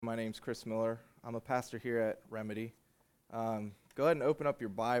My name's Chris Miller. I'm a pastor here at Remedy. Go ahead and open up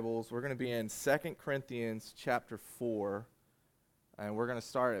your Bibles. We're going to be in 2 Corinthians chapter 4, and we're going to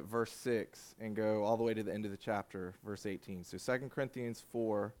start at verse 6 and go all the way to the end of the chapter, verse 18. So 2 Corinthians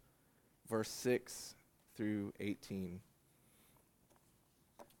 4, verse 6 through 18.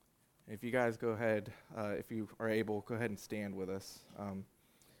 If you guys go ahead, if you are able, go ahead and stand with us.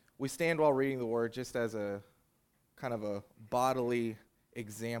 We stand while reading the Word just as a kind of a bodily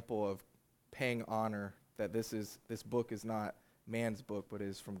example of paying honor that this book is not man's book, but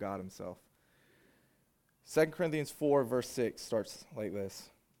is from God himself. 2 Corinthians 4, verse 6 starts like this.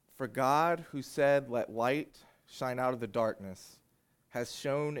 For God, who said, "Let light shine out of the darkness," has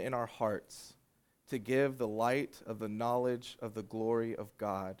shone in our hearts to give the light of the knowledge of the glory of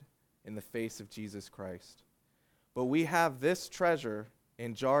God in the face of Jesus Christ. But we have this treasure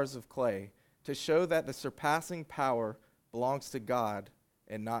in jars of clay to show that the surpassing power belongs to God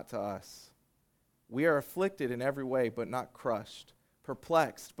and not to us. We are afflicted in every way, but not crushed,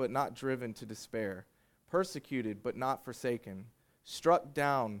 perplexed, but not driven to despair, persecuted, but not forsaken, struck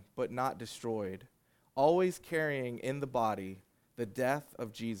down, but not destroyed, always carrying in the body the death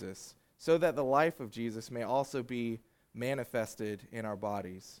of Jesus, so that the life of Jesus may also be manifested in our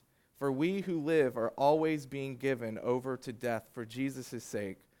bodies. For we who live are always being given over to death for Jesus'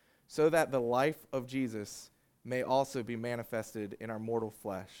 sake, so that the life of Jesus may also be manifested in our mortal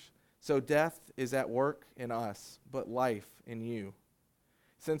flesh. So death is at work in us, but life in you.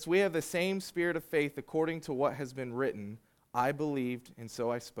 Since we have the same spirit of faith according to what has been written, I believed, and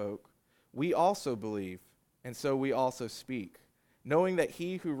so I spoke. We also believe, and so we also speak, knowing that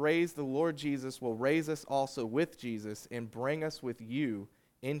he who raised the Lord Jesus will raise us also with Jesus and bring us with you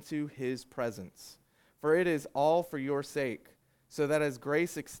into his presence. For it is all for your sake, so that as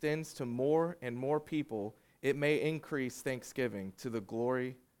grace extends to more and more people, it may increase thanksgiving to the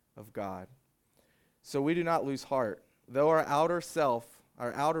glory of God. So we do not lose heart. Though our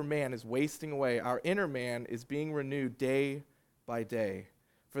outer man is wasting away, our inner man is being renewed day by day.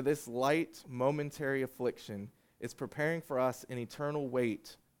 For this light, momentary affliction is preparing for us an eternal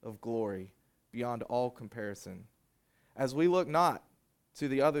weight of glory beyond all comparison. As we look not to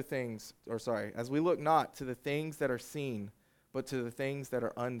the things that are seen, but to the things that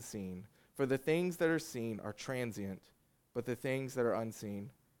are unseen. For the things that are seen are transient, but the things that are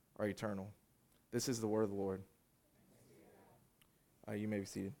unseen are eternal. This is the word of the Lord. You may be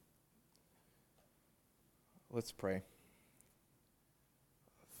seated. Let's pray.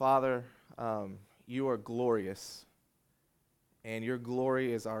 Father, you are glorious, and your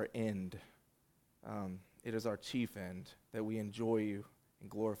glory is our end. It is our chief end, that we enjoy you and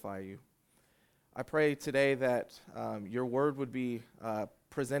glorify you. I pray today that your word would be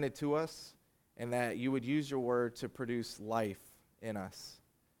presented to us, and that you would use your word to produce life in us.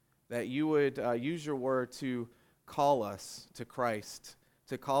 That you would use your word to call us to Christ,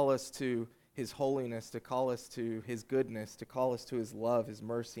 to call us to his holiness, to call us to his goodness, to call us to his love, his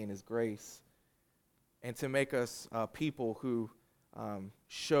mercy, and his grace, and to make us people who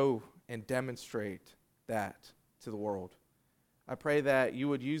show and demonstrate that to the world. I pray that you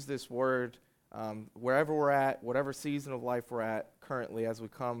would use this word wherever we're at, whatever season of life we're at currently as we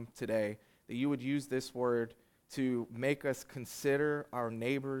come today, that you would use this word to make us consider our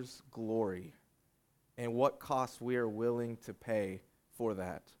neighbor's glory and what cost we are willing to pay for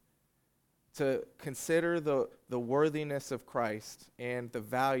that. To consider the worthiness of Christ and the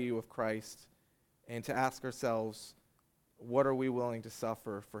value of Christ, and to ask ourselves, what are we willing to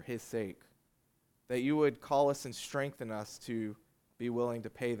suffer for his sake? That you would call us and strengthen us to be willing to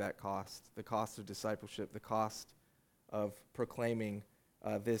pay that cost, the cost of discipleship, the cost of proclaiming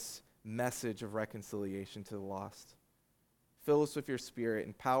this message of reconciliation to the lost. Fill us with your spirit,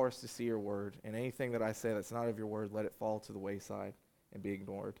 empower us to see your word, and anything that I say that's not of your word, let it fall to the wayside and be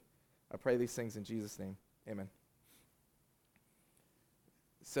ignored. I pray these things in Jesus' name. Amen.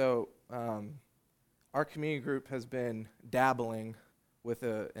 So, our community group has been dabbling with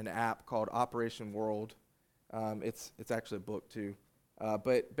an app called Operation World. It's actually a book too.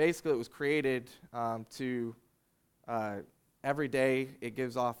 But basically it was created to every day it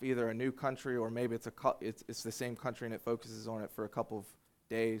gives off either a new country, or maybe it's the same country and it focuses on it for a couple of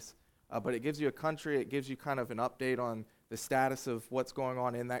days. But it gives you a country, it gives you kind of an update on the status of what's going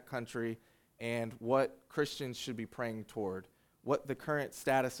on in that country and what Christians should be praying toward, what the current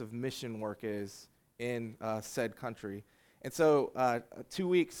status of mission work is in said country. And so 2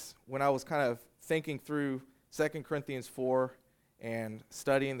 weeks when I was kind of thinking through 2 Corinthians 4 and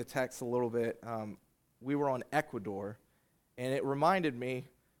studying the text a little bit, we were on Ecuador, and it reminded me,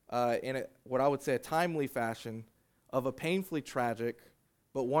 in what I would say a timely fashion, of a painfully tragic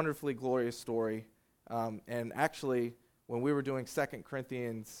but wonderfully glorious story. And actually, when we were doing 2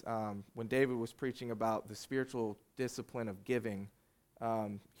 Corinthians, when David was preaching about the spiritual discipline of giving,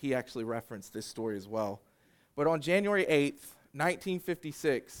 he actually referenced this story as well. But on January 8th,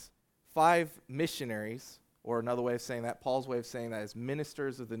 1956, 5 missionaries, or another way of saying that, Paul's way of saying that is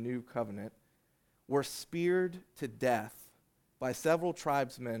ministers of the new covenant, were speared to death by several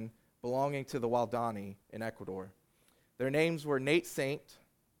tribesmen belonging to the Waodani in Ecuador. Their names were Nate Saint,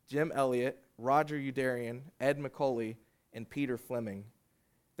 Jim Elliott, Roger Udarian, Ed McCauley, and Peter Fleming.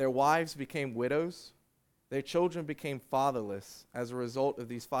 Their wives became widows. Their children became fatherless as a result of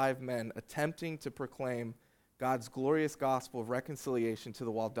these 5 men attempting to proclaim God's glorious gospel of reconciliation to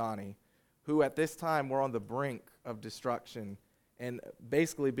the Waodani, who at this time were on the brink of destruction and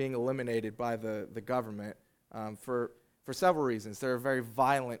basically being eliminated by the government for several reasons. They're a very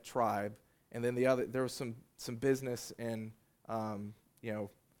violent tribe, and then there was some business and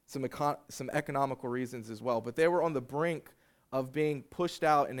some economical reasons as well. But they were on the brink of being pushed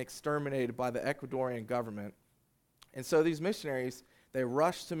out and exterminated by the Ecuadorian government. And so these missionaries, they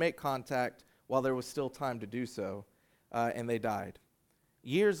rushed to make contact while there was still time to do so, and they died.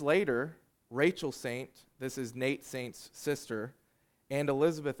 Years later, Rachel Saint, this is Nate Saint's sister, and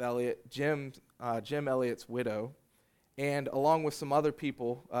Elizabeth Elliott, Jim Elliott's widow, and along with some other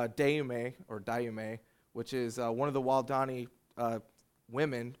people, Dayume, which is one of the Waodani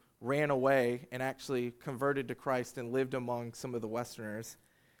women, ran away and actually converted to Christ and lived among some of the Westerners.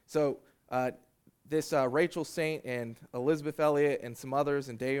 So this Rachel Saint and Elizabeth Elliott and some others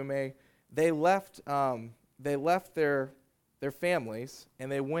and Dayume, they left their families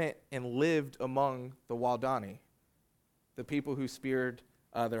and they went and lived among the Waodani, the people who speared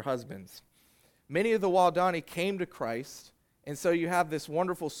their husbands. Many of the Waodani came to Christ, and so you have this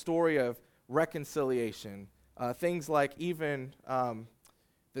wonderful story of reconciliation. Things like even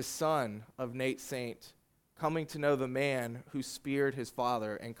the son of Nate Saint coming to know the man who speared his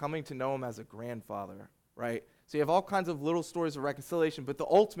father and coming to know him as a grandfather, right? So you have all kinds of little stories of reconciliation, but the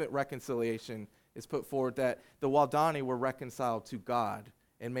ultimate reconciliation is put forward that the Waodani were reconciled to God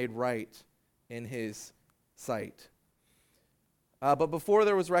and made right in his sight. But before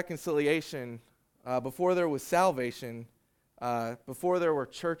there was reconciliation, before there was salvation, before there were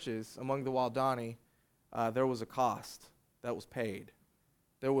churches among the Waodani, there was a cost that was paid.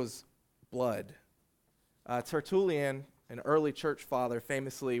 There was blood. Tertullian, an early church father,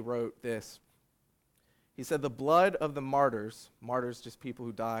 famously wrote this. He said, "The blood of the martyrs just people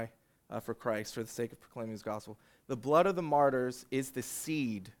who die for Christ for the sake of proclaiming his gospel, the blood of the martyrs is the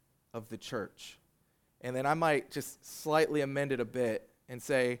seed of the church." And then I might just slightly amend it a bit and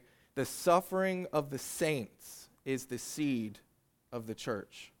say, the suffering of the saints is the seed of the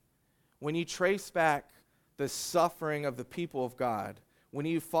church. When you trace back the suffering of the people of God, when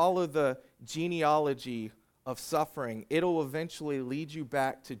you follow the genealogy of suffering, it'll eventually lead you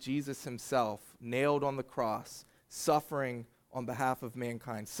back to Jesus himself, nailed on the cross, suffering on behalf of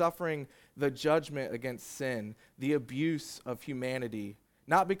mankind, suffering the judgment against sin, the abuse of humanity,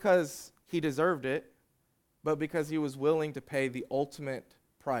 not because he deserved it, but because he was willing to pay the ultimate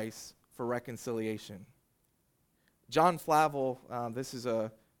price for reconciliation. John Flavel, this is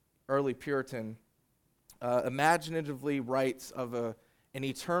an early Puritan, imaginatively writes of an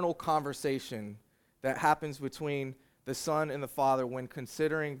eternal conversation that happens between the Son and the Father when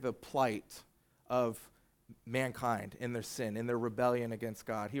considering the plight of mankind in their sin, in their rebellion against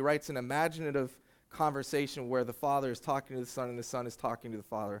God. He writes an imaginative conversation where the Father is talking to the Son and the Son is talking to the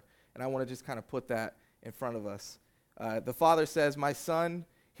Father. And I want to just kind of put that in front of us. The Father says, "My Son,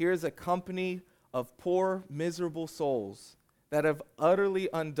 here's a company of poor, miserable souls that have utterly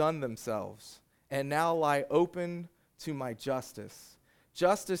undone themselves and now lie open to my justice.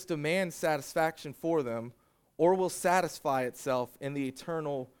 Justice demands satisfaction for them or will satisfy itself in the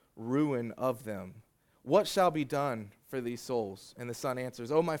eternal ruin of them. What shall be done for these souls?" And the Son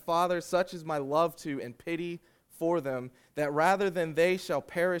answers, "O my Father, such is my love to and pity for them, that rather than they shall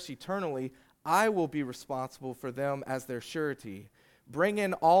perish eternally, I will be responsible for them as their surety. Bring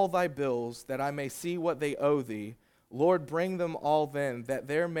in all thy bills, that I may see what they owe thee. Lord, bring them all then, that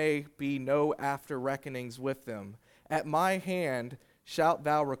there may be no after reckonings with them. At my hand shalt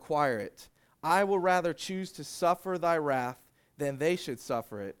thou require it. I will rather choose to suffer thy wrath than they should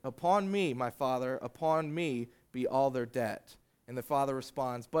suffer it. Upon me, my Father, upon me be all their debt." And the Father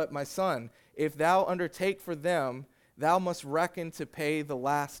responds, "But my Son, if thou undertake for them, thou must reckon to pay the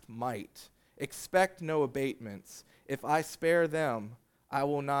last mite. Expect no abatements. If I spare them, I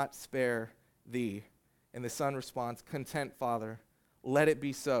will not spare thee." And the Son responds, "Content, Father, let it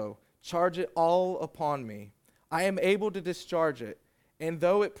be so. Charge it all upon me. I am able to discharge it. And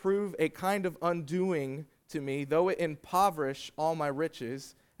though it prove a kind of undoing to me, though it impoverish all my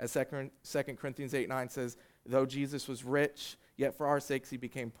riches, as 2 Corinthians 8:9 says, though Jesus was rich, yet for our sakes he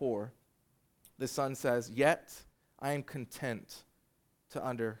became poor. The Son says, yet I am content to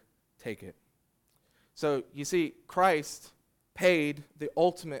undertake it. So you see, Christ paid the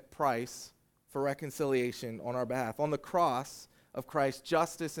ultimate price for reconciliation on our behalf. On the cross of Christ,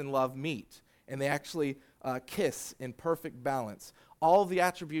 justice and love meet, and they actually kiss in perfect balance. All the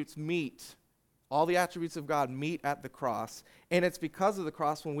attributes meet. All the attributes of God meet at the cross. And it's because of the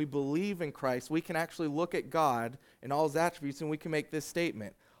cross, when we believe in Christ, we can actually look at God and all his attributes, and we can make this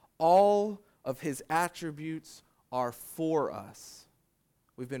statement: all of his attributes are for us.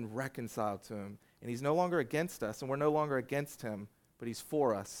 We've been reconciled to him. And he's no longer against us, and we're no longer against him, but he's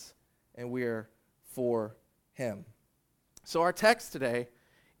for us, and we're for him. So our text today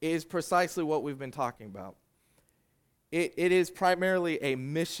is precisely what we've been talking about. It is primarily a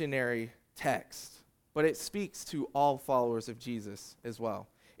missionary text, but it speaks to all followers of Jesus as well.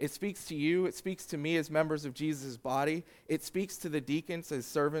 It speaks to you. It speaks to me as members of Jesus' body. It speaks to the deacons as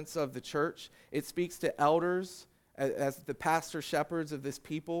servants of the church. It speaks to elders as the pastor shepherds of this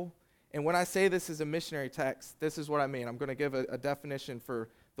people. And when I say this is a missionary text, this is what I mean. I'm going to give a definition for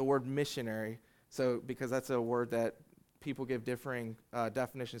the word missionary, because that's a word that people give differing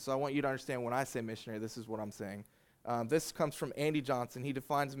definitions. So I want you to understand, when I say missionary, this is what I'm saying. This comes from Andy Johnson. He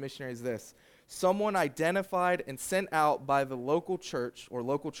defines missionary as this: someone identified and sent out by the local church or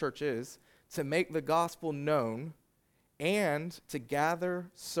local churches to make the gospel known and to gather,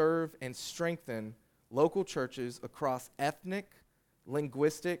 serve, and strengthen local churches across ethnic,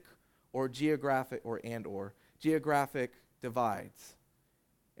 linguistic, or geographic geographic divides.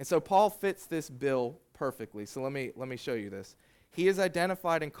 And so Paul fits this bill perfectly. So let me show you this. He is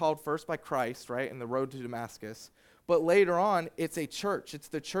identified and called first by Christ, right, in the road to Damascus. But later on, it's a church. It's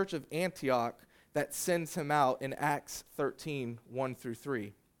the church of Antioch that sends him out in Acts 13, 1 through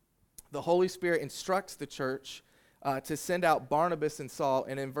 3. The Holy Spirit instructs the church to send out Barnabas and Saul.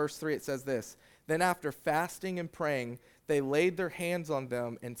 And in verse 3 it says this: then after fasting and praying, they laid their hands on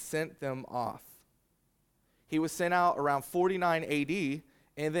them and sent them off. He was sent out around 49 AD,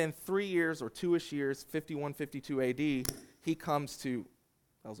 and then 3 years or 2-ish years, 51, 52 AD, he comes to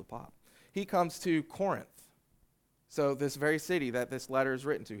Corinth. So this very city that this letter is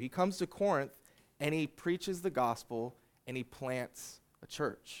written to. He comes to Corinth, and he preaches the gospel, and he plants a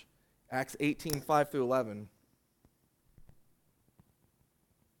church. Acts 18, 5 through 11.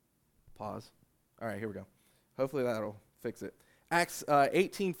 Pause. All right, here we go. Hopefully that'll fix it. Acts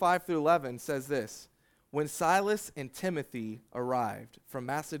 18, 5 through 11 says this: when Silas and Timothy arrived from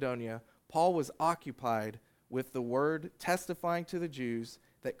Macedonia, Paul was occupied with the word, testifying to the Jews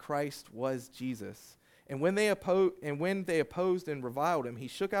that Christ was Jesus. And when they opposed and reviled him, he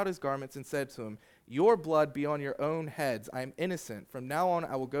shook out his garments and said to them, your blood be on your own heads. I am innocent. From now on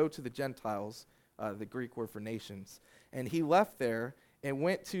I will go to the Gentiles, the Greek word for nations. And he left there and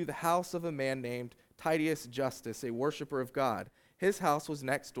went to the house of a man named Titius Justus, a worshiper of God. His house was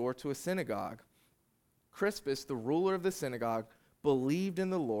next door to a synagogue. Crispus, the ruler of the synagogue, believed in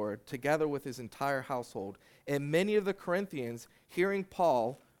the Lord together with his entire household. And many of the Corinthians, hearing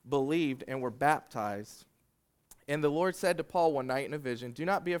Paul, believed and were baptized. And the Lord said to Paul one night in a vision, do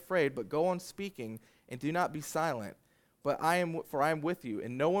not be afraid, but go on speaking, and do not be silent. For I am with you,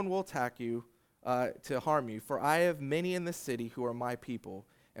 and no one will attack you to harm you. For I have many in the city who are my people.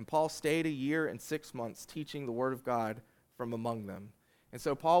 And Paul stayed 1 year and 6 months teaching the word of God from among them. And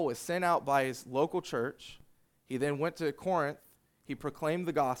so Paul was sent out by his local church. He then went to Corinth. He proclaimed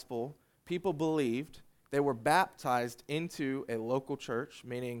the gospel. People believed. They were baptized into a local church,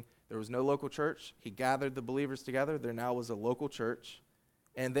 meaning there was no local church. He gathered the believers together. There now was a local church.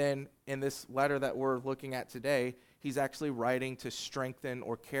 And then in this letter that we're looking at today, he's actually writing to strengthen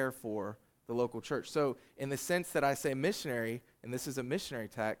or care for the local church. So in the sense that I say missionary, and this is a missionary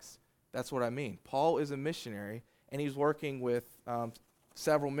text, that's what I mean. Paul is a missionary, and he's working with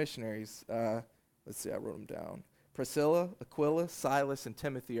several missionaries. Let's see, I wrote them down. Priscilla, Aquila, Silas, and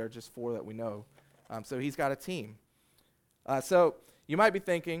Timothy are just 4 that we know. So he's got a team. So you might be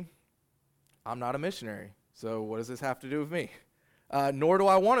thinking, I'm not a missionary, so what does this have to do with me? Nor do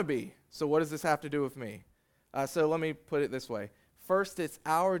I want to be, so what does this have to do with me? So let me put it this way. First, it's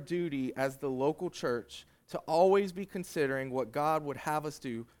our duty as the local church to always be considering what God would have us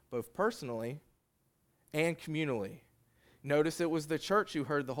do, both personally and communally. Notice it was the church who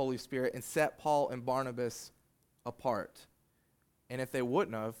heard the Holy Spirit and set Paul and Barnabas apart. And if they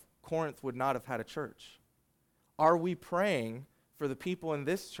wouldn't have, Corinth would not have had a church. Are we praying for the people in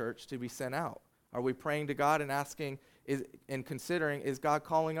this church to be sent out? Are we praying to God and asking, in considering, is God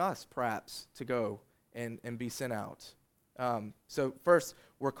calling us perhaps to go and be sent out? So first,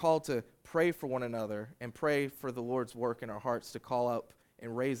 we're called to pray for one another and pray for the Lord's work in our hearts to call up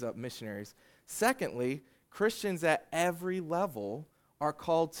and raise up missionaries. Secondly, Christians at every level are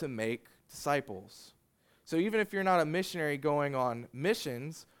called to make disciples. So even if you're not a missionary going on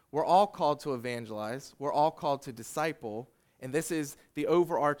missions, we're all called to evangelize. We're all called to disciple. And this is the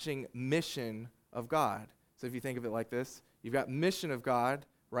overarching mission of God. So if you think of it like this, you've got mission of God,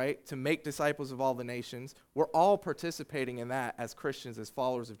 right, to make disciples of all the nations. We're all participating in that as Christians, as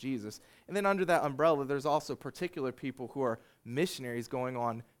followers of Jesus. And then under that umbrella, there's also particular people who are missionaries going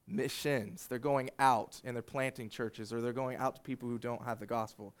on missions. They're going out and they're planting churches, or they're going out to people who don't have the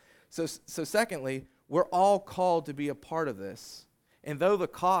gospel. So secondly, we're all called to be a part of this. And though the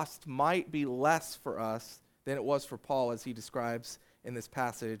cost might be less for us than it was for Paul, as he describes in this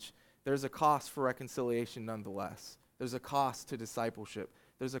passage, there's a cost for reconciliation nonetheless. There's a cost to discipleship.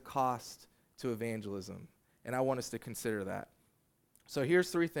 There's a cost to evangelism. And I want us to consider that. So here's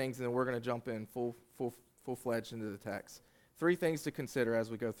three things, and then we're going to jump in full-fledged into the text. Three things to consider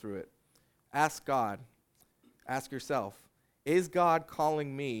as we go through it. Ask God. Ask yourself, is God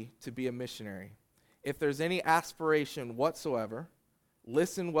calling me to be a missionary? If there's any aspiration whatsoever,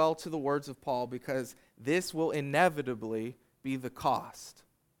 listen well to the words of Paul, because this will inevitably be the cost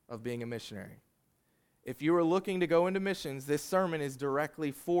of being a missionary. If you are looking to go into missions, this sermon is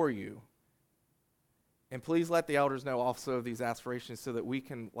directly for you. And please let the elders know also of these aspirations so that we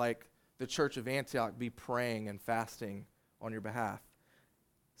can, like the Church of Antioch, be praying and fasting on your behalf.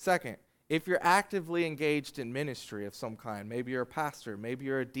 Second, if you're actively engaged in ministry of some kind, maybe you're a pastor, maybe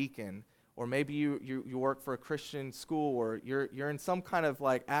you're a deacon, or maybe you work for a Christian school, or you're in some kind of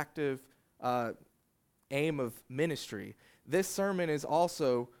like active aim of ministry, this sermon is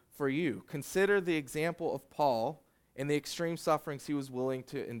also for you. Consider the example of Paul and the extreme sufferings he was willing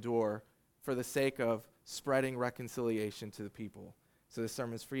to endure for the sake of spreading reconciliation to the people. So this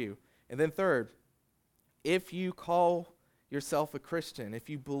sermon is for you. And then third, if you call yourself a Christian, if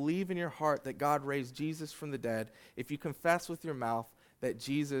you believe in your heart that God raised Jesus from the dead, if you confess with your mouth that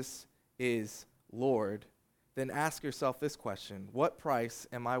Jesus is Lord, then ask yourself this question: what price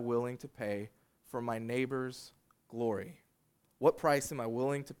am I willing to pay for my neighbor's glory? What price am I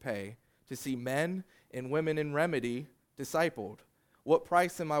willing to pay to see men and women in Remedy discipled? What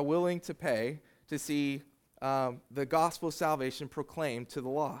price am I willing to pay to see the gospel of salvation proclaimed to the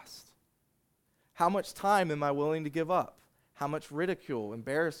lost? How much time am I willing to give up? How much ridicule,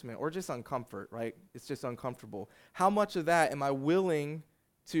 embarrassment, or just uncomfort, right? It's just uncomfortable. How much of that am I willing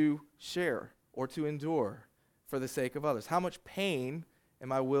to share or to endure for the sake of others? How much pain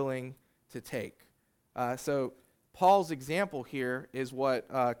am I willing to take? So Paul's example here is what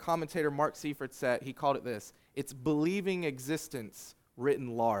commentator Mark Seifert said. He called it this: it's believing existence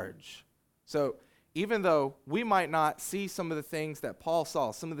written large. So even though we might not see some of the things that Paul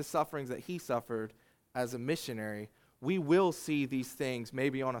saw, some of the sufferings that he suffered as a missionary, we will see these things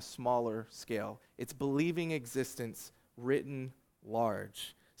maybe on a smaller scale. It's believing existence written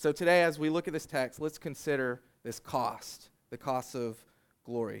large. So today, as we look at this text, let's consider this cost, the cost of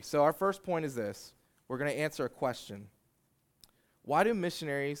glory. So our first point is this. We're going to answer a question. Why do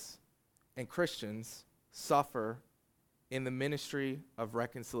missionaries and Christians suffer in the ministry of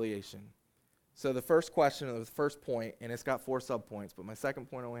reconciliation? So the first question, or the first point, and it's got 4 subpoints, but my second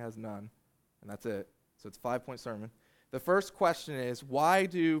point only has none, and that's it. So it's a 5-point sermon. The first question is, why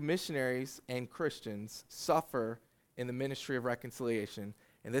do missionaries and Christians suffer in the ministry of reconciliation?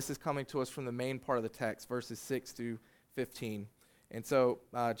 And this is coming to us from the main part of the text, verses 6 through 15. And so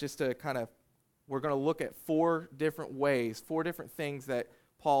just to kind of, we're going to look at 4 different ways, 4 different things that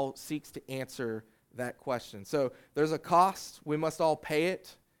Paul seeks to answer that question. So there's a cost. We must all pay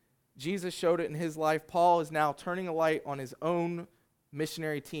it. Jesus showed it in his life. Paul is now turning a light on his own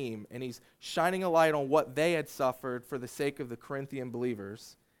missionary team, and he's shining a light on what they had suffered for the sake of the Corinthian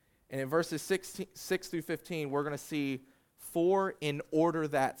believers. And in verses 6 through 15, we're going to see 4 in order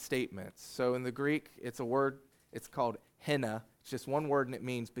that statements. So in the Greek, it's a word, it's called hena. It's just one word, and it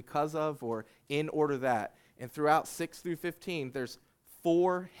means because of or in order that. And throughout 6 through 15, there's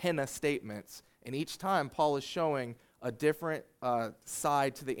 4 hena statements. And each time, Paul is showing a different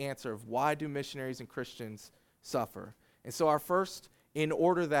side to the answer of why do missionaries and Christians suffer. And so our first in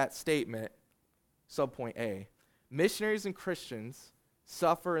order that statement, subpoint A, missionaries and Christians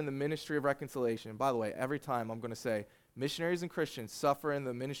suffer in the ministry of reconciliation. By the way, every time I'm going to say missionaries and Christians suffer in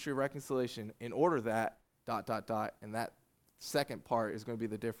the ministry of reconciliation in order that ... and that second part is going to be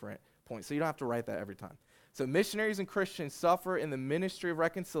the different point. So you don't have to write that every time. So missionaries and Christians suffer in the ministry of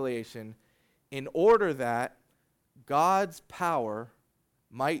reconciliation in order that God's power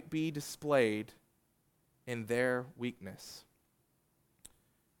might be displayed in their weakness.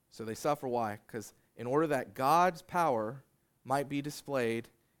 So they suffer. Why? Because in order that God's power might be displayed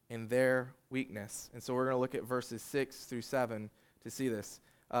in their weakness. And so we're going to look at verses 6 through 7 to see this.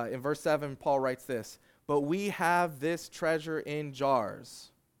 In verse 7, Paul writes this, "But we have this treasure in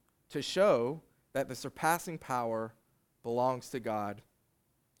jars to show that the surpassing power belongs to God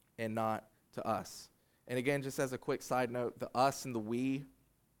and not to us." And again, just as a quick side note, the us and the we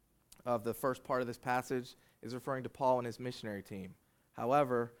of the first part of this passage is referring to Paul and his missionary team.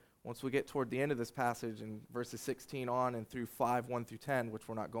 However, once we get toward the end of this passage in verses 16 on and through 5, 1 through 10, which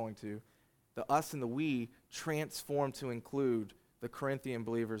we're not going to, the us and the we transform to include the Corinthian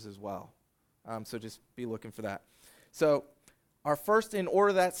believers as well. So just be looking for that. So our first in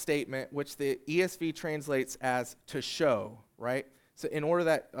order that statement, which the ESV translates as to show, right? So in order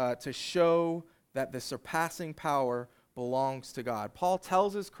that to show that the surpassing power belongs to God. Paul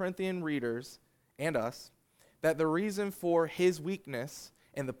tells his Corinthian readers and us that the reason for his weakness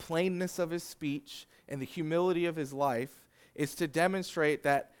and the plainness of his speech and the humility of his life is to demonstrate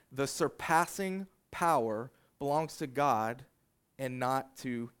that the surpassing power belongs to God and not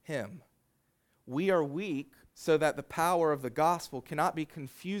to him. We are weak so that the power of the gospel cannot be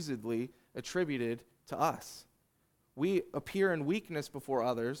confusedly attributed to us. We appear in weakness before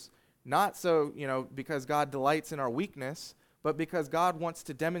others, not so, because God delights in our weakness, but because God wants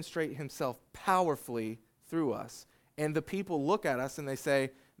to demonstrate himself powerfully through us. And the people look at us and they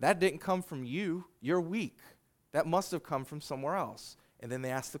say, that didn't come from you, you're weak. That must have come from somewhere else. And then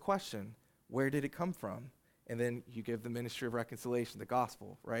they ask the question, where did it come from? And then you give the ministry of reconciliation, the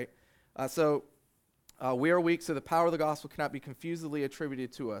gospel, right? We are weak, so the power of the gospel cannot be confusedly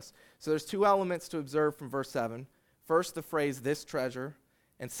attributed to us. So there's two elements to observe from verse 7. First, the phrase, this treasure,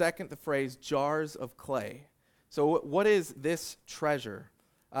 and second, the phrase, jars of clay. So what is this treasure?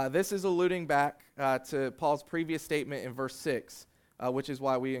 This is alluding back to Paul's previous statement in verse 6, which is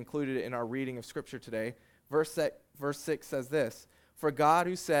why we included it in our reading of Scripture today. Verse 6 says this, "For God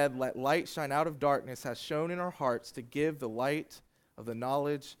who said, 'Let light shine out of darkness,' has shone in our hearts to give the light of the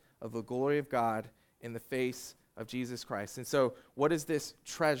knowledge of the glory of God in the face of Jesus Christ." And so what is this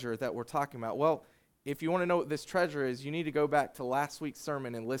treasure that we're talking about? Well, if you want to know what this treasure is, you need to go back to last week's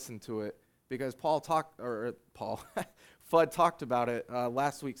sermon and listen to it, because Fudd talked about it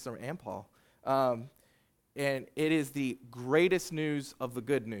last week's sermon, and Paul. And it is the greatest news of the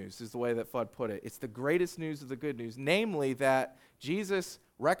good news, is the way that Fudd put it. It's the greatest news of the good news, namely that Jesus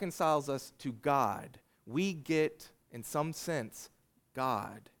reconciles us to God. We get, in some sense,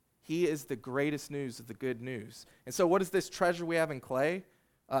 God. He is the greatest news of the good news. And so what is this treasure we have in clay?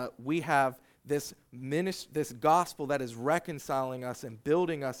 We have this gospel that is reconciling us and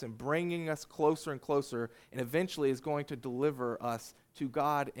building us and bringing us closer and closer, and eventually is going to deliver us to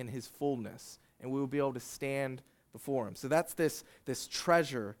God in his fullness, and we will be able to stand before him. So that's this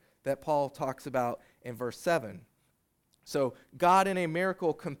treasure that Paul talks about in verse 7. So God, in a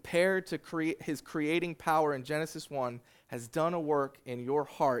miracle compared to his creating power in Genesis 1, has done a work in your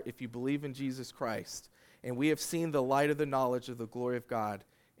heart if you believe in Jesus Christ. And we have seen the light of the knowledge of the glory of God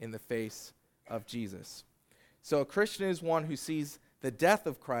in the face of Jesus. So a Christian is one who sees the death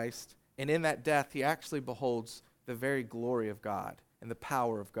of Christ, and in that death he actually beholds the very glory of God and the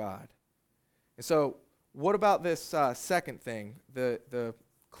power of God. And so what about this second thing, the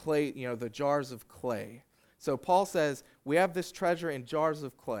clay, the jars of clay? So Paul says, we have this treasure in jars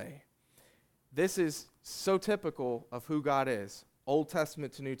of clay. This is so typical of who God is, Old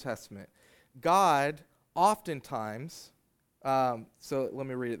Testament to New Testament. God oftentimes, so let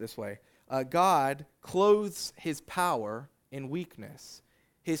me read it this way. God clothes his power in weakness,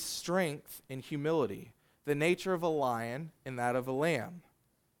 his strength in humility, the nature of a lion and that of a lamb.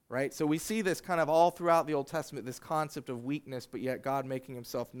 Right? So we see this kind of all throughout the Old Testament, this concept of weakness, but yet God making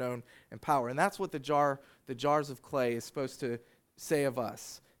himself known in power. And that's what the jars of clay is supposed to say of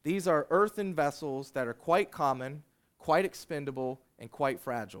us. These are earthen vessels that are quite common, quite expendable, and quite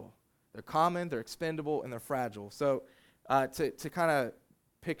fragile. They're common, they're expendable, and they're fragile. So to kind of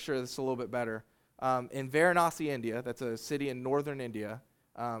picture this a little bit better, in Varanasi, India, that's a city in northern India,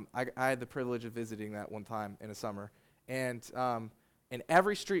 I had the privilege of visiting that one time in a summer, and in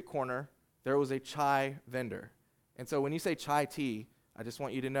every street corner, there was a chai vendor. And so when you say chai tea, I just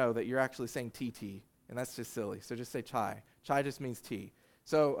want you to know that you're actually saying tea, and that's just silly. So just say chai. Chai just means tea.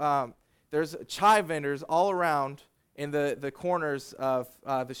 So there's chai vendors all around in the corners of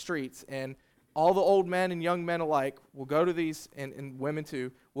the streets, and all the old men and young men alike will go to these, and women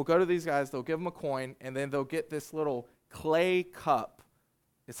too, will go to these guys, they'll give them a coin, and then they'll get this little clay cup.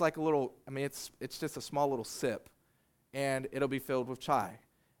 It's like a little, it's just a small little sip. and it'll be filled with chai.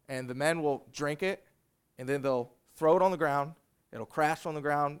 And the men will drink it, and then they'll throw it on the ground. It'll crash on the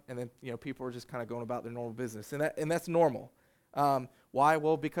ground, and then people are just kind of going about their normal business, and that's normal. Why?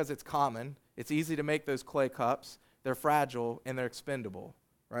 Well, because it's common. It's easy to make those clay cups. They're fragile, and they're expendable,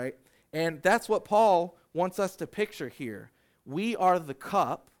 right? And that's what Paul wants us to picture here. We are the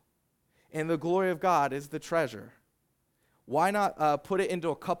cup, and the glory of God is the treasure. Why not put it into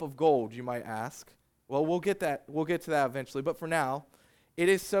a cup of gold, you might ask? Well, we'll get to that eventually, but for now, it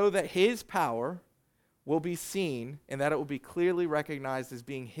is so that his power will be seen and that it will be clearly recognized as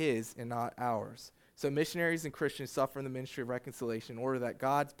being his and not ours. So missionaries and Christians suffer in the ministry of reconciliation in order that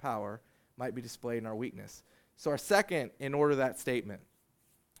God's power might be displayed in our weakness. So our second in order that statement,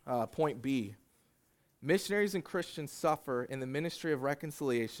 point B, missionaries and Christians suffer in the ministry of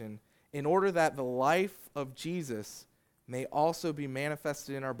reconciliation in order that the life of Jesus may also be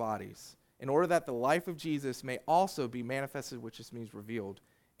manifested in our bodies. In order that the life of Jesus may also be manifested, which just means revealed,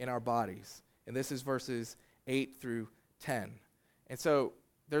 in our bodies. And this is verses 8 through 10. And so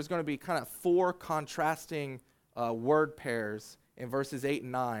there's going to be kind of four contrasting word pairs in verses 8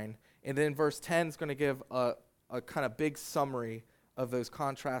 and 9. And then verse 10 is going to give a kind of big summary of those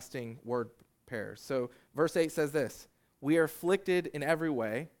contrasting word pairs. So verse 8 says this: we are afflicted in every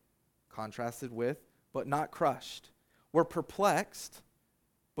way, contrasted with, but not crushed. We're perplexed,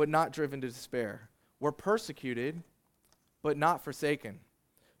 but not driven to despair. We're persecuted, but not forsaken.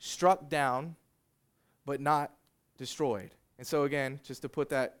 Struck down, but not destroyed. And so again, just to put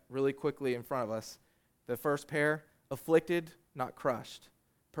that really quickly in front of us, the first pair, afflicted, not crushed.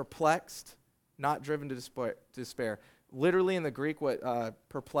 Perplexed, not driven to despair. Literally in the Greek, what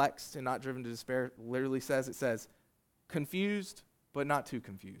perplexed and not driven to despair literally says, it says confused, but not too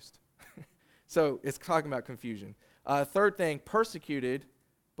confused. So it's talking about confusion. Third thing, persecuted,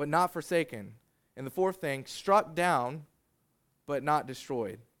 but not forsaken. And the fourth thing, struck down, but not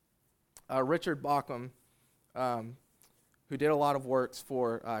destroyed. Richard Bauckham, who did a lot of works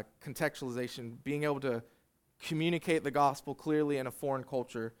for contextualization, being able to communicate the gospel clearly in a foreign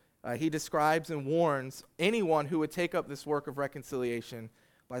culture, he describes and warns anyone who would take up this work of reconciliation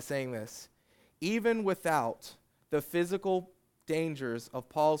by saying this: even without the physical dangers of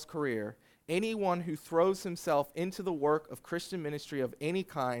Paul's career, anyone who throws himself into the work of Christian ministry of any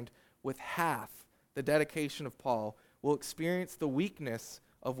kind with half the dedication of Paul will experience the weakness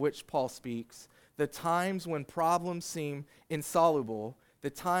of which Paul speaks, the times when problems seem insoluble, the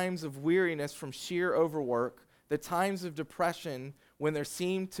times of weariness from sheer overwork, the times of depression when there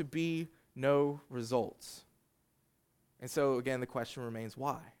seem to be no results. And so again, the question remains,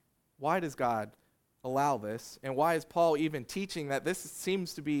 why? Why does God allow this? And why is Paul even teaching that this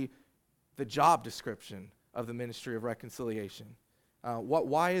seems to be the job description of the ministry of reconciliation?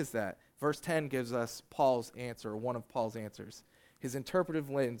 Why is that? Verse 10 gives us Paul's answer, one of Paul's answers, his interpretive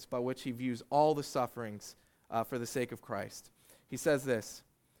lens by which he views all the sufferings for the sake of Christ. He says this: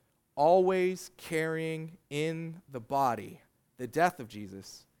 always carrying in the body the death of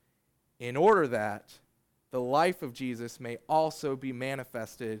Jesus, in order that the life of Jesus may also be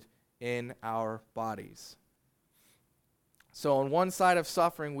manifested in our bodies. So on one side of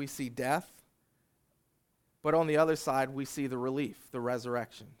suffering, we see death, but on the other side, we see the relief, the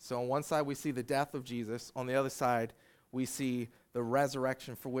resurrection. So on one side, we see the death of Jesus. On the other side, we see the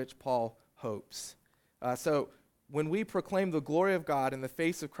resurrection for which Paul hopes. So when we proclaim the glory of God in the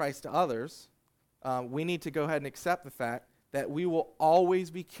face of Christ to others, we need to go ahead and accept the fact that we will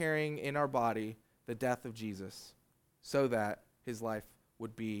always be carrying in our body the death of Jesus so that his life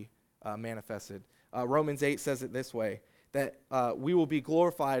would be manifested. Romans 8 says it this way, that we will be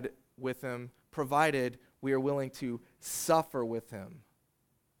glorified with him provided we are willing to suffer with him.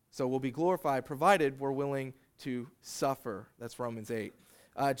 So we'll be glorified provided we're willing to suffer. That's Romans 8.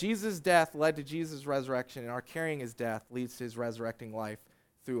 Jesus' death led to Jesus' resurrection, and our carrying his death leads to his resurrecting life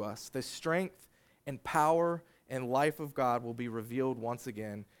through us. The strength and power and life of God will be revealed once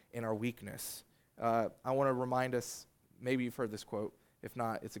again in our weakness. I want to remind us, maybe you've heard this quote. If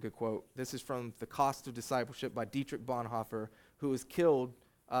not, it's a good quote. This is from The Cost of Discipleship by Dietrich Bonhoeffer, who was killed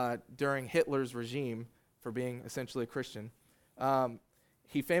during Hitler's regime for being essentially a Christian.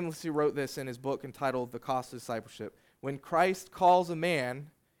 He famously wrote this in his book entitled The Cost of Discipleship. When Christ calls a man,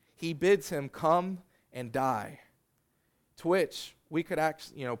 he bids him come and die. To which we could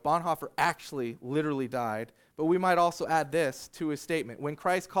actually, Bonhoeffer actually literally died, but we might also add this to his statement. When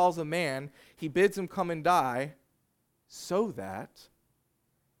Christ calls a man, he bids him come and die so that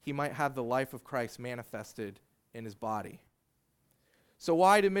he might have the life of Christ manifested in his body. So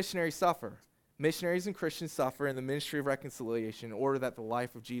why do missionaries suffer? Missionaries and Christians suffer in the ministry of reconciliation in order that the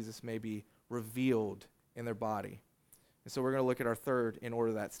life of Jesus may be revealed in their body. And so we're going to look at our third in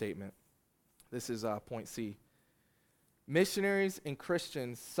order that statement. This is point C. Missionaries and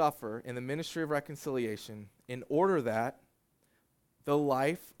Christians suffer in the ministry of reconciliation in order that the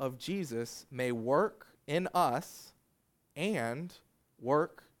life of Jesus may work in us and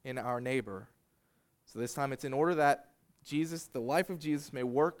work in our neighbor. So this time it's in order that the life of Jesus may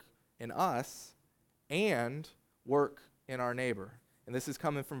work in us and work in our neighbor. And this is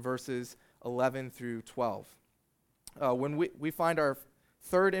coming from verses 11 through 12. When we find our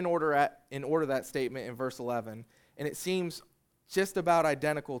third in order that statement in verse 11, and it seems just about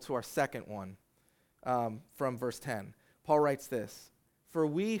identical to our second one from verse 10. Paul writes this, "For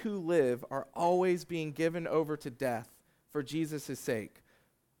we who live are always being given over to death for Jesus' sake,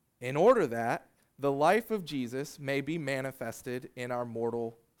 in order that the life of Jesus may be manifested in our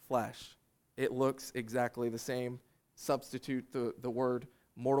mortal flesh." It looks exactly the same. Substitute the word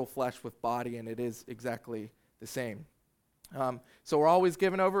mortal flesh with body, and it is exactly the same. So we're always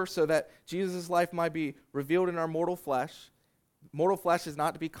given over so that Jesus' life might be revealed in our mortal flesh. Mortal flesh is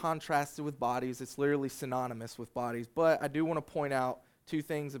not to be contrasted with bodies. It's literally synonymous with bodies. But I do want to point out two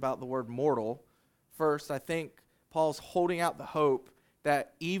things about the word mortal. First, I think Paul's holding out the hope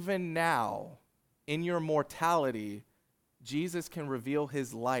that even now, in your mortality, Jesus can reveal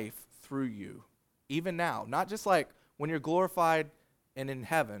his life through you. Even now. Not just like when you're glorified and in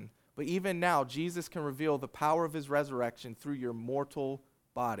heaven, but even now, Jesus can reveal the power of his resurrection through your mortal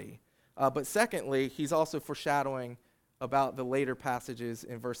body. But secondly, he's also foreshadowing about the later passages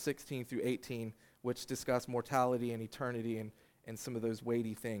in verse 16 through 18, which discuss mortality and eternity and some of those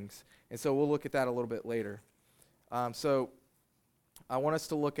weighty things. And so we'll look at that a little bit later. So I want us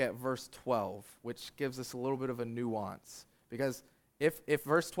to look at verse 12, which gives us a little bit of a nuance. Because if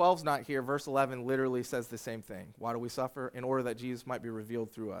verse 12 is not here, verse 11 literally says the same thing. Why do we suffer? In order that Jesus might be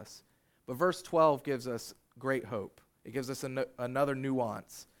revealed through us. But verse 12 gives us great hope. It gives us another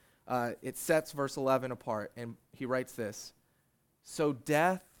nuance. It sets verse 11 apart, and he writes this, "So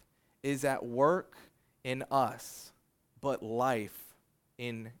death is at work in us, but life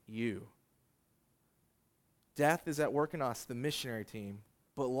in you." Death is at work in us, the missionary team,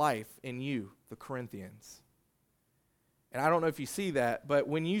 but life in you, the Corinthians. And I don't know if you see that, but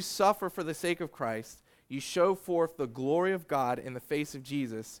when you suffer for the sake of Christ, you show forth the glory of God in the face of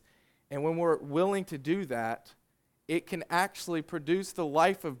Jesus. And when we're willing to do that, it can actually produce the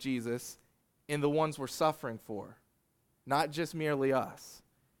life of Jesus in the ones we're suffering for, not just merely us.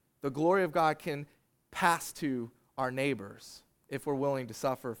 The glory of God can pass to our neighbors if we're willing to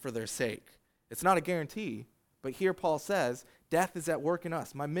suffer for their sake. It's not a guarantee, but here Paul says, death is at work in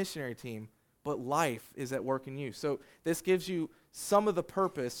us, my missionary team, but life is at work in you. So this gives you some of the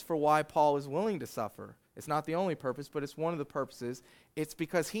purpose for why Paul is willing to suffer. It's not the only purpose, but it's one of the purposes. It's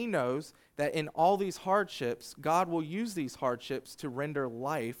because he knows that in all these hardships, God will use these hardships to render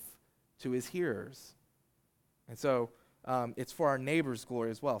life to his hearers. And so it's for our neighbor's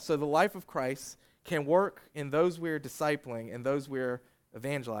glory as well. So the life of Christ can work in those we're discipling and those we're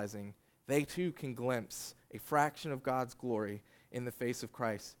evangelizing. They too can glimpse a fraction of God's glory in the face of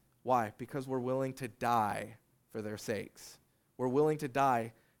Christ. Why? Because we're willing to die for their sakes. We're willing to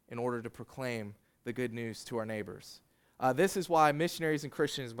die in order to proclaim the good news to our neighbors. This is why missionaries and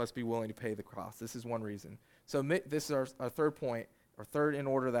Christians must be willing to pay the cost. This is one reason. So this is our third point, or third in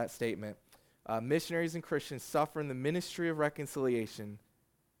order of that statement. Missionaries and Christians suffer in the ministry of reconciliation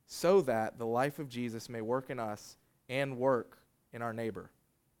so that the life of Jesus may work in us and work in our neighbor.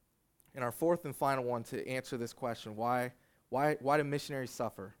 And our fourth and final one to answer this question, why do missionaries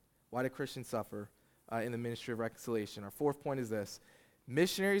suffer? Why do Christians suffer in the ministry of reconciliation? Our fourth point is this.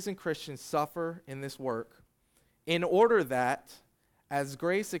 Missionaries and Christians suffer in this work in order that, as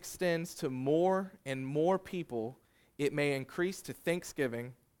grace extends to more and more people, it may increase to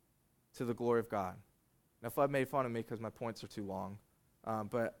thanksgiving to the glory of God. Now, Flood made fun of me because my points are too long,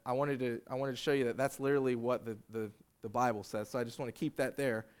 but I wanted to show you that that's literally what the Bible says, so I just want to keep that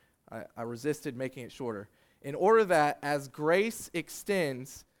there. I resisted making it shorter. In order that, as grace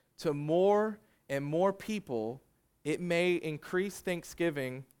extends to more and more people, it may increase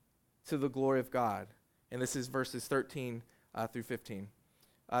thanksgiving to the glory of God. And this is verses 13 through 15.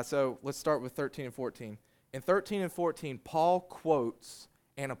 So let's start with 13 and 14. In 13 and 14, Paul quotes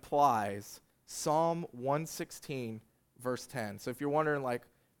and applies Psalm 116, verse 10. So if you're wondering, like,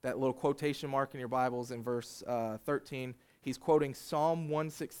 that little quotation mark in your Bibles in verse 13, he's quoting Psalm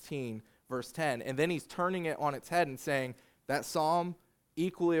 116, verse 10. And then he's turning it on its head and saying, that psalm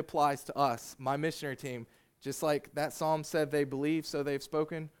equally applies to us, my missionary team. Just like that psalm said they believe, so they've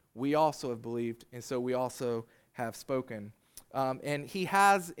spoken, we also have believed, and so we also have spoken. And he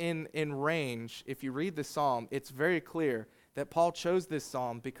has in range, if you read the psalm, it's very clear that Paul chose this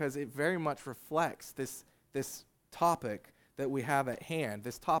psalm because it very much reflects this topic that we have at hand,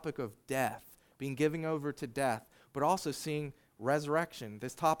 this topic of death, being given over to death, but also seeing resurrection,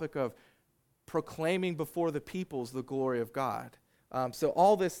 this topic of proclaiming before the peoples the glory of God. So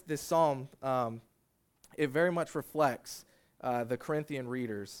all this psalm, it very much reflects the Corinthian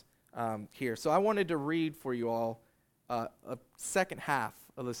readers here. So I wanted to read for you all a second half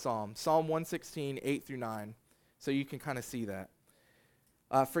of the psalm, Psalm 116, 8 through 9, so you can kind of see that.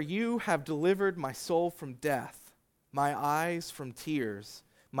 For you have delivered my soul from death, my eyes from tears,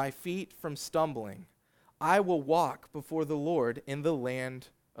 my feet from stumbling. I will walk before the Lord in the land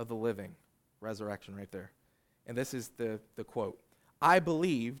of the living. Resurrection right there. And this is the quote. I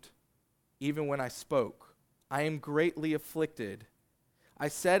believed even when I spoke. I am greatly afflicted. I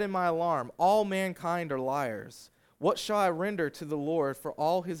said in my alarm, all mankind are liars. What shall I render to the Lord for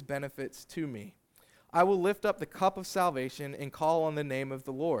all his benefits to me? I will lift up the cup of salvation and call on the name of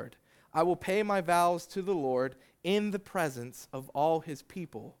the Lord. I will pay my vows to the Lord in the presence of all his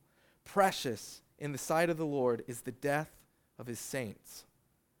people. Precious in the sight of the Lord is the death of his saints.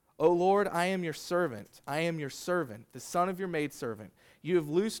 O Lord, I am your servant. I am your servant, the son of your maidservant. You have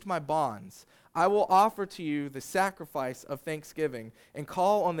loosed my bonds. I will offer to you the sacrifice of thanksgiving and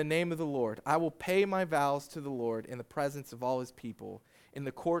call on the name of the Lord. I will pay my vows to the Lord in the presence of all his people, in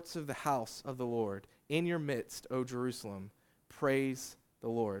the courts of the house of the Lord, in your midst, O Jerusalem. Praise the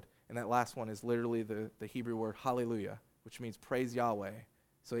Lord. And that last one is literally the Hebrew word hallelujah, which means praise Yahweh.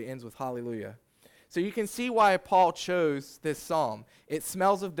 So he ends with hallelujah. So you can see why Paul chose this psalm. It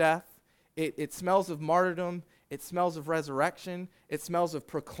smells of death. It smells of martyrdom. It smells of resurrection. It smells of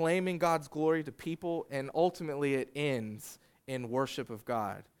proclaiming God's glory to people. And ultimately it ends in worship of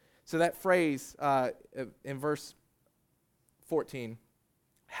God. So that phrase in verse 14,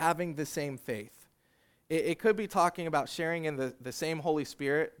 having the same faith. It could be talking about sharing in the same Holy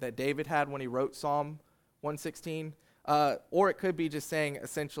Spirit that David had when he wrote Psalm 116. Or it could be just saying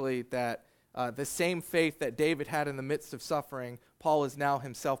essentially that the same faith that David had in the midst of suffering, Paul is now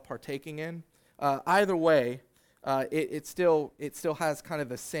himself partaking in. Either way, it still has kind of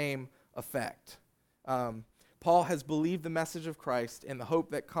the same effect. Paul has believed the message of Christ and the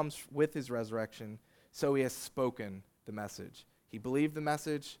hope that comes with his resurrection, so he has spoken the message. He believed the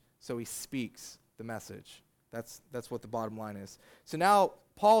message, so he speaks the message. That's what the bottom line is. So now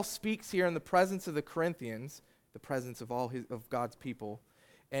Paul speaks here in the presence of the Corinthians, the presence of all of God's people,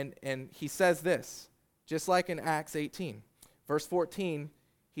 and he says this, just like in Acts 18. Verse 14,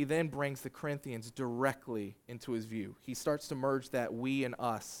 he then brings the Corinthians directly into his view. He starts to merge that we and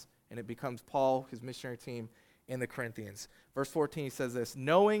us, and it becomes Paul, his missionary team, and the Corinthians. Verse 14, he says this,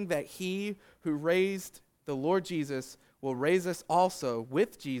 knowing that he who raised the Lord Jesus will raise us also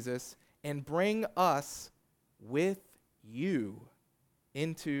with Jesus and bring us with you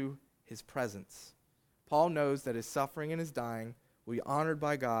into his presence. Paul knows that his suffering and his dying will be honored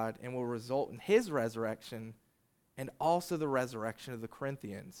by God and will result in his resurrection and also the resurrection of the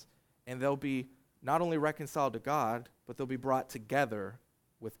Corinthians. And they'll be not only reconciled to God, but they'll be brought together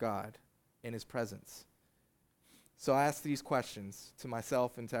with God in his presence. So I ask these questions to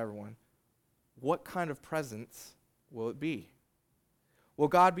myself and to everyone. What kind of presence will it be? Will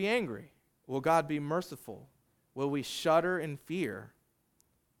God be angry? Will God be merciful? Will we shudder in fear?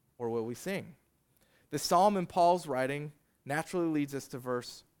 Or will we sing? The psalm in Paul's writing naturally leads us to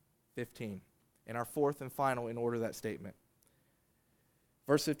verse 15, and our fourth and final in order that statement.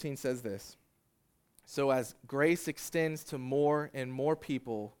 Verse 15 says this, so as grace extends to more and more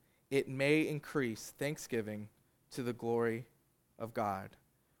people, it may increase thanksgiving to the glory of God.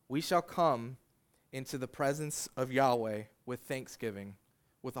 We shall come into the presence of Yahweh with thanksgiving,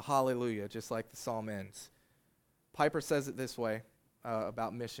 with a hallelujah, just like the psalm ends. Piper says it this way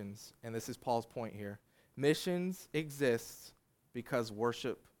about missions, and this is Paul's point here. Missions exists because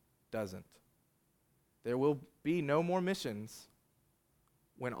worship doesn't. There will be no more missions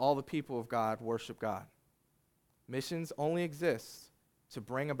when all the people of God worship God. Missions only exist to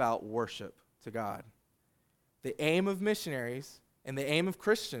bring about worship to God. The aim of missionaries and the aim of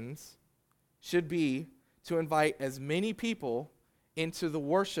Christians should be to invite as many people into the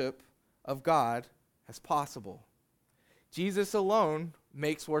worship of God as possible. Jesus alone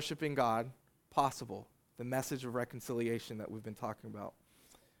makes worshiping God possible, the message of reconciliation that we've been talking about.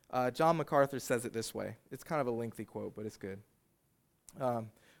 John MacArthur says it this way. It's kind of a lengthy quote, but it's good.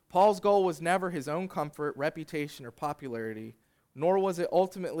 Paul's goal was never his own comfort, reputation, or popularity, nor was it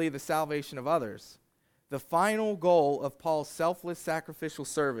ultimately the salvation of others. The final goal of Paul's selfless sacrificial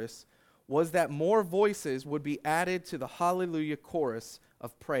service was that more voices would be added to the hallelujah chorus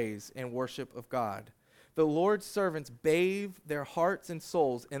of praise and worship of God. The Lord's servants bathe their hearts and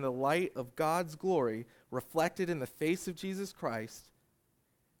souls in the light of God's glory reflected in the face of Jesus Christ.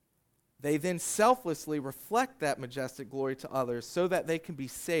 They then selflessly reflect that majestic glory to others so that they can be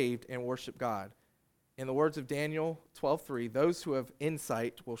saved and worship God. In the words of Daniel 12:3, those who have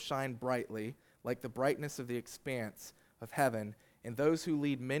insight will shine brightly like the brightness of the expanse of heaven, and those who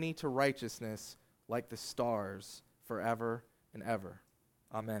lead many to righteousness like the stars forever and ever.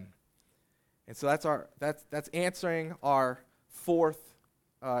 Amen. And so that's answering our fourth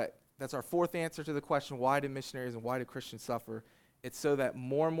answer to the question, why do missionaries and why do Christians suffer? It's so that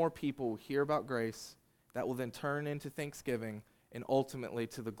more and more people will hear about grace, that will then turn into thanksgiving and ultimately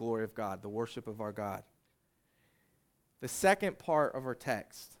to the glory of God, the worship of our God. The second part of our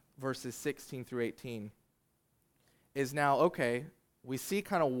text, verses 16 through 18, is now, okay, we see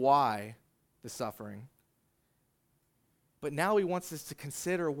kind of why the suffering, but now he wants us to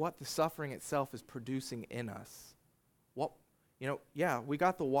consider what the suffering itself is producing in us. We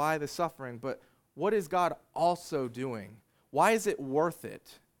got the why, the suffering, but what is God also doing? Why is it worth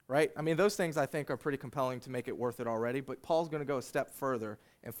it, right? I mean, those things I think are pretty compelling to make it worth it already, but Paul's going to go a step further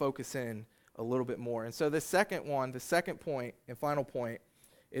and focus in a little bit more. And so the second point and final point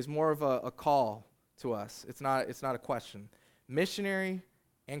is more of a call to us. It's not a question. Missionary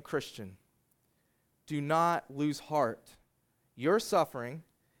and Christian, do not lose heart. Your suffering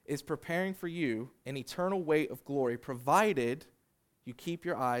is preparing for you an eternal weight of glory, provided you keep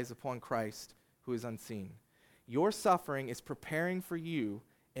your eyes upon Christ who is unseen. Your suffering is preparing for you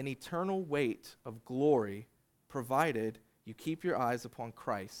an eternal weight of glory, provided you keep your eyes upon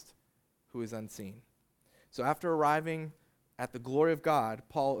Christ who is unseen. So after arriving at the glory of God,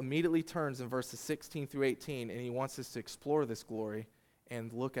 Paul immediately turns in verses 16 through 18, and he wants us to explore this glory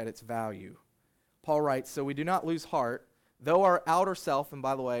and look at its value. Paul writes, so we do not lose heart, though our outer self, and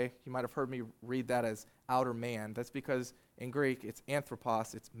by the way, you might have heard me read that as outer man. That's because in Greek it's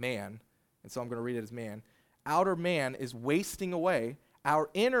anthropos, it's man, and so I'm going to read it as man. Outer man is wasting away. Our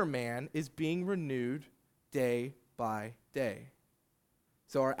inner man is being renewed day by day.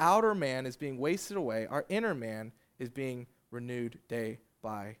 So our outer man is being wasted away. Our inner man is being renewed day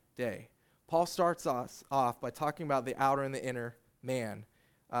by day. Paul starts us off by talking about the outer and the inner man.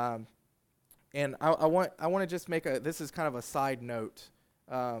 And I want to just make this is kind of a side note,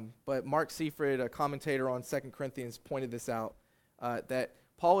 but Mark Seifrid, a commentator on 2 Corinthians, pointed this out, that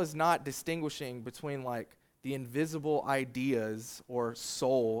Paul is not distinguishing between like the invisible ideas or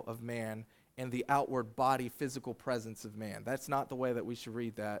soul of man and the outward body, physical presence of man. That's not the way that we should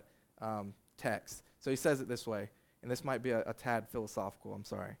read that text. So he says it this way, and this might be a tad philosophical, I'm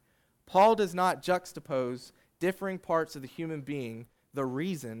sorry. Paul does not juxtapose differing parts of the human being, the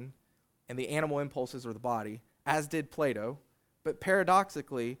reason, and the animal impulses or the body, as did Plato, but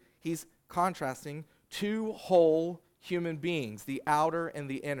paradoxically, he's contrasting two whole human beings, the outer and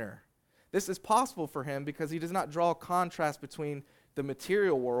the inner. This is possible for him because he does not draw a contrast between the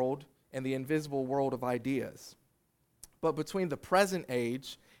material world and the invisible world of ideas, but between the present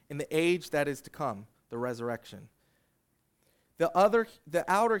age and the age that is to come, the resurrection. The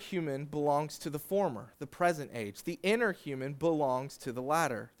outer human belongs to the former, the present age. The inner human belongs to the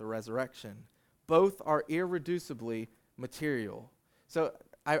latter, the resurrection. Both are irreducibly material. So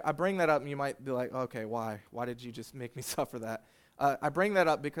I bring that up, and you might be like, okay, why? Why did you just make me suffer that? I bring that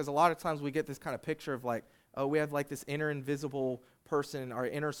up because a lot of times we get this kind of picture of like, oh, we have like this inner invisible person, our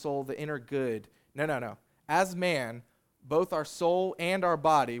inner soul, the inner good. No. As man, both our soul and our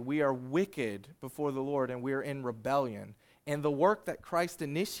body, we are wicked before the Lord, and we are in rebellion. And the work that Christ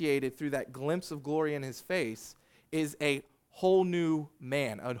initiated through that glimpse of glory in his face is a whole new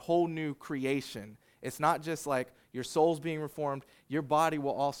man, a whole new creation. It's not just like your soul's being reformed, your body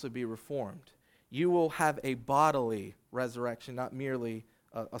will also be reformed. You will have a bodily resurrection, not merely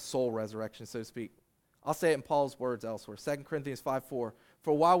a soul resurrection, so to speak. I'll say it in Paul's words elsewhere. 2 Corinthians 5:4,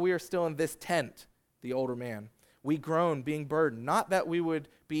 for while we are still in this tent, the older man, we groan, being burdened, not that we would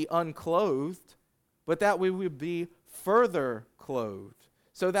be unclothed, but that we would be further clothed,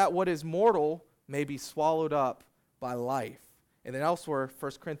 so that what is mortal may be swallowed up by life. And then elsewhere,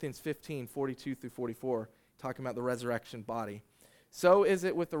 1 Corinthians 15:42 through 44, talking about the resurrection body. So is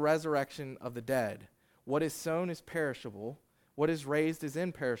it with the resurrection of the dead. What is sown is perishable. What is raised is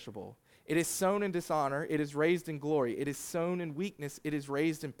imperishable. It is sown in dishonor. It is raised in glory. It is sown in weakness. It is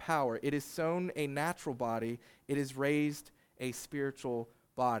raised in power. It is sown a natural body. It is raised a spiritual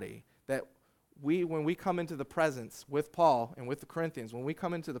body. That when we come into the presence with Paul and with the Corinthians, when we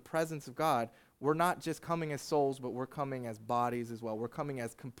come into the presence of God, we're not just coming as souls, but we're coming as bodies as well. We're coming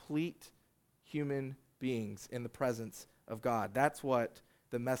as complete human beings in the presence of God. That's what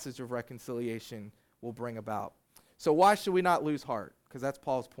the message of reconciliation will bring about. So why should we not lose heart? Because that's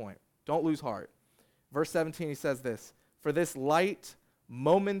Paul's point. Don't lose heart. Verse 17, he says this, "For this light,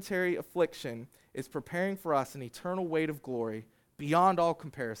 momentary affliction is preparing for us an eternal weight of glory beyond all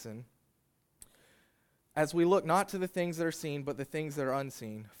comparison, as we look not to the things that are seen, but the things that are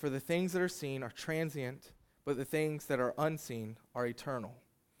unseen. For the things that are seen are transient, but the things that are unseen are eternal."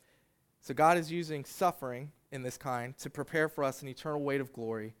 So God is using suffering in this kind to prepare for us an eternal weight of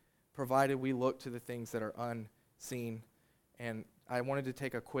glory, provided we look to the things that are unseen. And I wanted to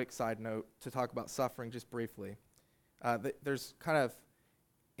take a quick side note to talk about suffering just briefly. There's kind of,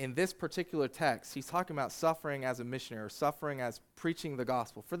 in this particular text, he's talking about suffering as a missionary, or suffering as preaching the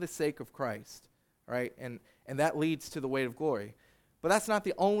gospel for the sake of Christ, right? And that leads to the weight of glory. But that's not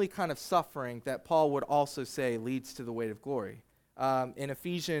the only kind of suffering that Paul would also say leads to the weight of glory. In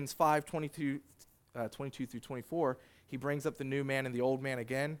Ephesians 5:22 through 24, he brings up the new man and the old man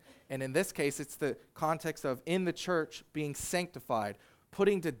again. And in this case, it's the context of in the church being sanctified,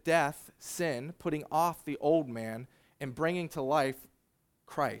 putting to death sin, putting off the old man, and bringing to life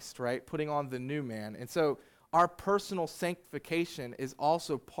Christ, right? Putting on the new man. And so our personal sanctification is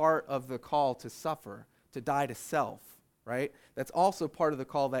also part of the call to suffer, to die to self, right? That's also part of the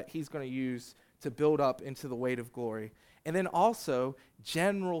call that he's going to use to build up into the weight of glory. And then also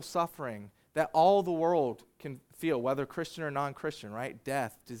general suffering that all the world can feel, whether Christian or non-Christian, right?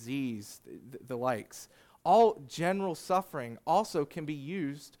 Death, disease, the likes. All general suffering also can be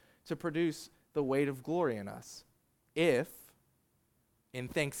used to produce the weight of glory in us if, in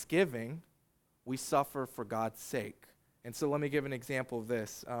thanksgiving, we suffer for God's sake. And so let me give an example of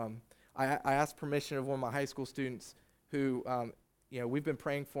this. I asked permission of one of my high school students who, we've been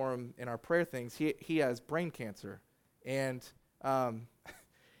praying for him in our prayer things. He has brain cancer. And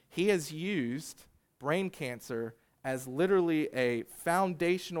he has used brain cancer as literally a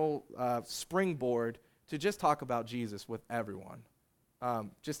foundational springboard to just talk about Jesus with everyone.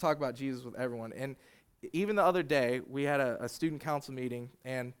 Just talk about Jesus with everyone. And even the other day, we had a student council meeting,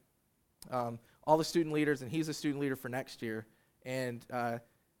 and all the student leaders, and he's a student leader for next year, and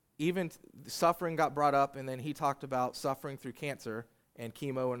even suffering got brought up, and then he talked about suffering through cancer and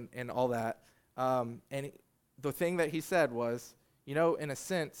chemo and all that. The thing that he said was, in a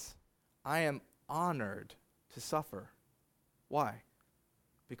sense, I am honored to suffer. Why?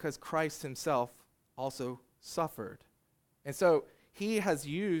 Because Christ himself also suffered. And so he has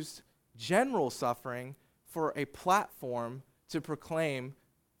used general suffering for a platform to proclaim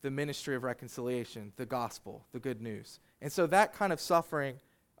the ministry of reconciliation, the gospel, the good news. And so that kind of suffering,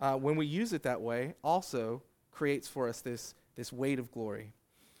 when we use it that way, also creates for us this weight of glory.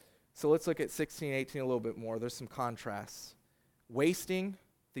 So let's look at 16, 18 a little bit more. There's some contrasts. Wasting,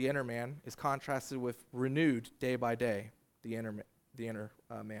 the inner man, is contrasted with renewed day by day, the inner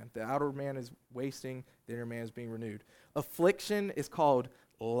man. The outer man is wasting, the inner man is being renewed. Affliction is called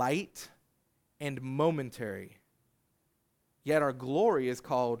light and momentary. Yet our glory is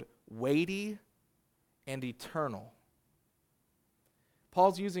called weighty and eternal.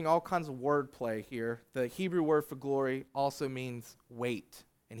 Paul's using all kinds of wordplay here. The Hebrew word for glory also means weight.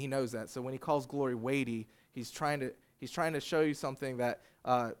 And he knows that. So when he calls glory weighty, he's trying to show you something that,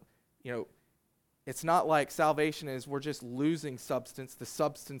 it's not like salvation is we're just losing substance, the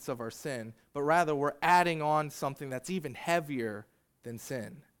substance of our sin, but rather we're adding on something that's even heavier than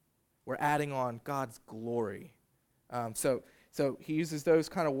sin. We're adding on God's glory. So he uses those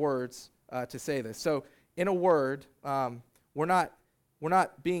kind of words to say this. So in a word, glory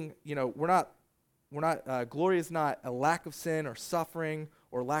is not a lack of sin or suffering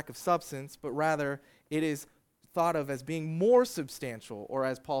or lack of substance, but rather it is thought of as being more substantial, or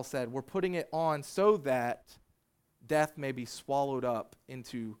as Paul said, we're putting it on so that death may be swallowed up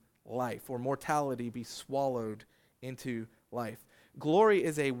into life, or mortality be swallowed into life. Glory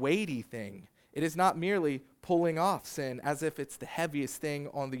is a weighty thing. It is not merely pulling off sin as if it's the heaviest thing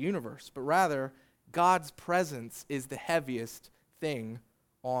on the universe, but rather God's presence is the heaviest thing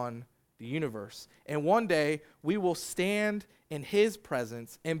on the universe. And one day we will stand in his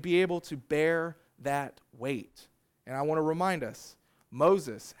presence and be able to bear that weight. And I want to remind us,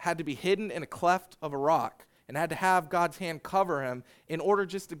 Moses had to be hidden in a cleft of a rock and had to have God's hand cover him in order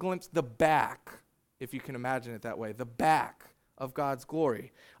just to glimpse the back, if you can imagine it that way, the back of God's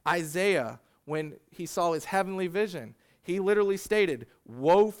glory. Isaiah, when he saw his heavenly vision, he literally stated,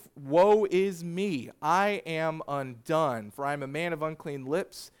 woe is me, I am undone, for I am a man of unclean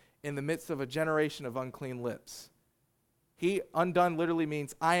lips in the midst of a generation of unclean lips. Undone literally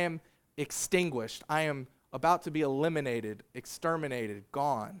means I am extinguished. I am about to be eliminated, exterminated,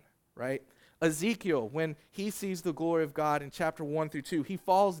 gone, right? Ezekiel, when he sees the glory of God in chapter 1 through 2, he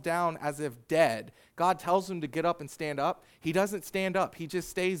falls down as if dead. God tells him to get up and stand up. He doesn't stand up. He just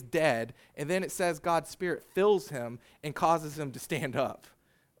stays dead. And then it says God's Spirit fills him and causes him to stand up,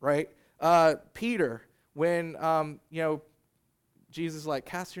 right? Peter, when, Jesus is like,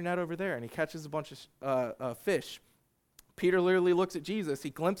 cast your net over there, and he catches a bunch of fish. Peter literally looks at Jesus. He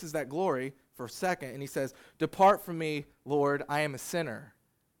glimpses that glory for a second, and he says, depart from me, Lord, I am a sinner.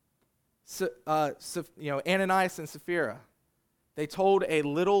 Ananias and Sapphira, they told a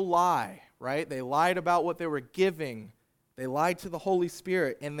little lie, right? They lied about what they were giving. They lied to the Holy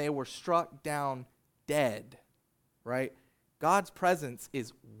Spirit, and they were struck down dead, right? God's presence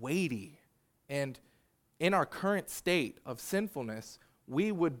is weighty, and in our current state of sinfulness,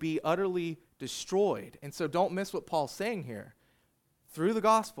 we would be utterly destroyed. And so don't miss what Paul's saying here. Through the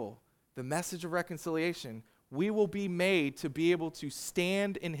gospel, the message of reconciliation, we will be made to be able to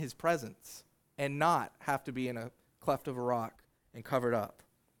stand in his presence and not have to be in a cleft of a rock and covered up,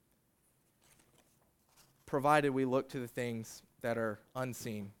 provided we look to the things that are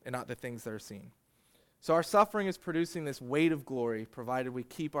unseen and not the things that are seen. So our suffering is producing this weight of glory, provided we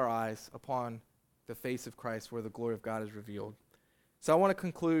keep our eyes upon the face of Christ where the glory of God is revealed. So I want to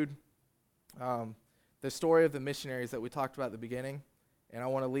conclude the story of the missionaries that we talked about at the beginning, and I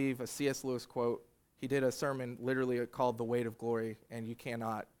want to leave a C.S. Lewis quote. He did a sermon literally called The Weight of Glory, and you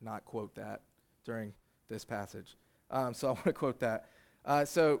cannot not quote that during this passage. So I want to quote that.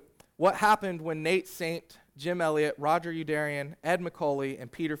 So what happened when Nate Saint, Jim Elliot, Roger Youderian, Ed McCauley,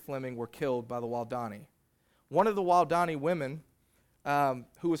 and Peter Fleming were killed by the Waldani? One of the Waldani women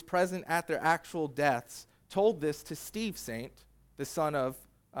who was present at their actual deaths told this to Steve Saint, the son of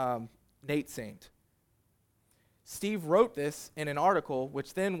Nate Saint. Steve wrote this in an article,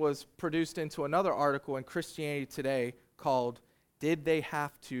 which then was produced into another article in Christianity Today called, Did They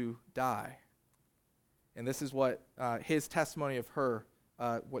Have to Die? And this is what his testimony of her,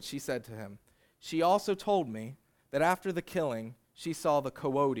 what she said to him. She also told me that after the killing, she saw the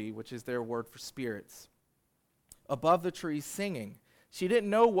coyote, which is their word for spirits, above the trees singing. She didn't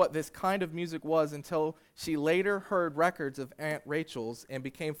know what this kind of music was until she later heard records of Aunt Rachel's and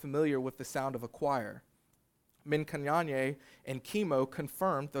became familiar with the sound of a choir. Minkanyane and Kimo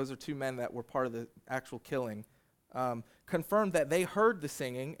confirmed, those are two men that were part of the actual killing, confirmed that they heard the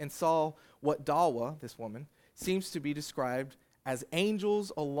singing and saw what Dawa, this woman, seems to be described as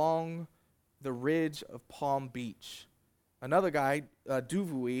angels along the ridge of Palm Beach. Another guy,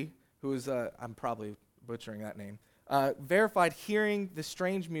 Duvui, who is, I'm probably butchering that name, verified hearing the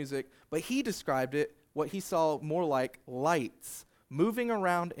strange music, but he described it, what he saw more like lights, moving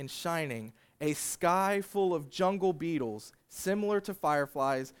around and shining, a sky full of jungle beetles, similar to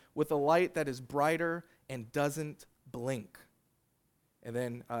fireflies, with a light that is brighter and doesn't blink. And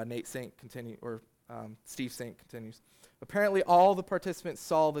then Steve Saint continues. Apparently all the participants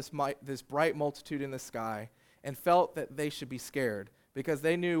saw this bright multitude in the sky and felt that they should be scared because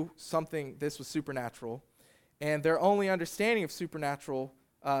they knew this was supernatural. And their only understanding of supernatural,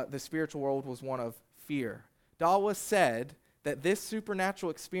 the spiritual world, was one of fear. Dawa said that this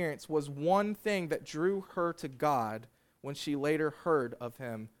supernatural experience was one thing that drew her to God when she later heard of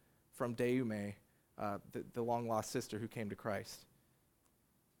him from Deume, the long-lost sister who came to Christ.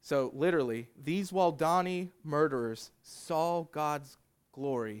 So literally, these Waldani murderers saw God's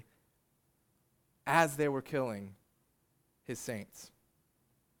glory as they were killing his saints.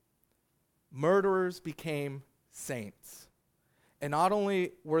 Murderers became saints. And not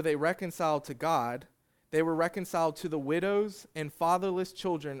only were they reconciled to God, they were reconciled to the widows and fatherless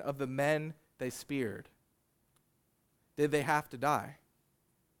children of the men they speared. Did they have to die?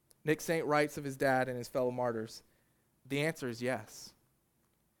 Nick Saint writes of his dad and his fellow martyrs. The answer is yes.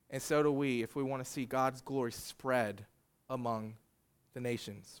 And so do we, if we want to see God's glory spread among the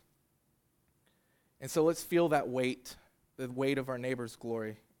nations. And so let's feel that weight, the weight of our neighbor's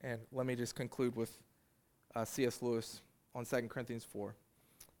glory. And let me just conclude with C.S. Lewis on 2 Corinthians 4.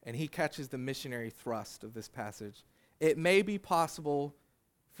 And he catches the missionary thrust of this passage. It may be possible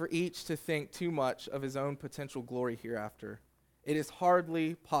for each to think too much of his own potential glory hereafter. It is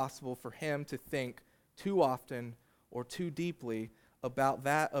hardly possible for him to think too often or too deeply about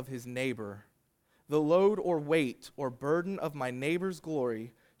that of his neighbor. The load or weight or burden of my neighbor's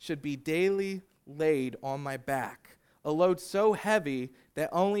glory should be daily laid on my back, a load so heavy that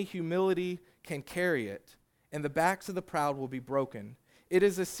only humility can carry it, and the backs of the proud will be broken. It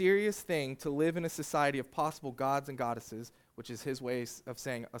is a serious thing to live in a society of possible gods and goddesses, which is his way of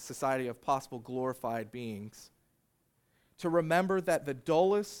saying a society of possible glorified beings, to remember that the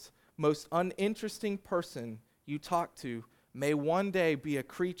dullest, most uninteresting person you talk to may one day be a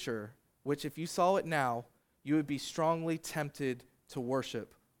creature which if you saw it now, you would be strongly tempted to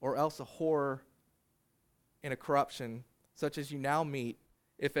worship, or else a horror and a corruption such as you now meet,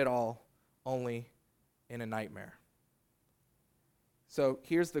 if at all, only in a nightmare. So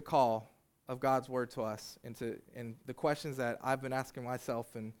here's the call of God's word to us, and the questions that I've been asking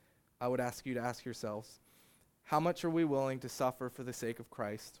myself, and I would ask you to ask yourselves. How much are we willing to suffer for the sake of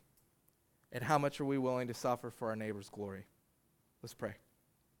Christ? And how much are we willing to suffer for our neighbor's glory? Let's pray.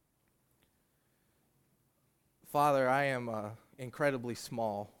 Father, I am incredibly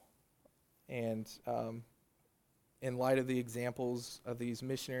small, and in light of the examples of these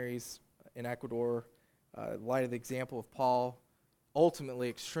missionaries in Ecuador, in light of the example of Paul, ultimately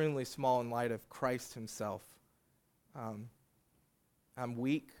extremely small in light of Christ himself. I'm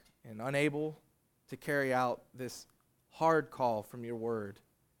weak and unable to carry out this hard call from your word.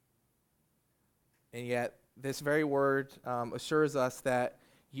 And yet, this very word assures us that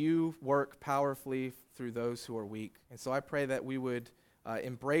you work powerfully through those who are weak. And so I pray that we would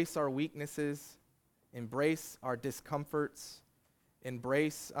embrace our weaknesses, embrace our discomforts,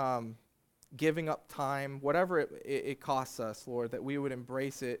 embrace giving up time, whatever it costs us, Lord, that we would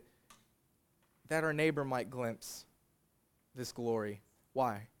embrace it, that our neighbor might glimpse this glory.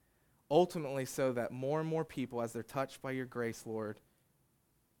 Why? Ultimately so that more and more people, as they're touched by your grace, Lord,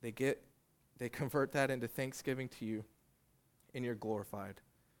 they convert that into thanksgiving to you, and you're glorified.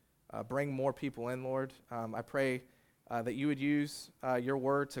 Bring more people in, Lord. I pray that you would use your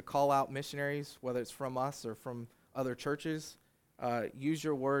word to call out missionaries, whether it's from us or from other churches. Use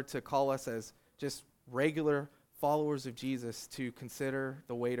your word to call us as just regular followers of Jesus to consider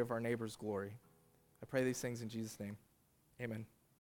the weight of our neighbor's glory. I pray these things in Jesus' name. Amen.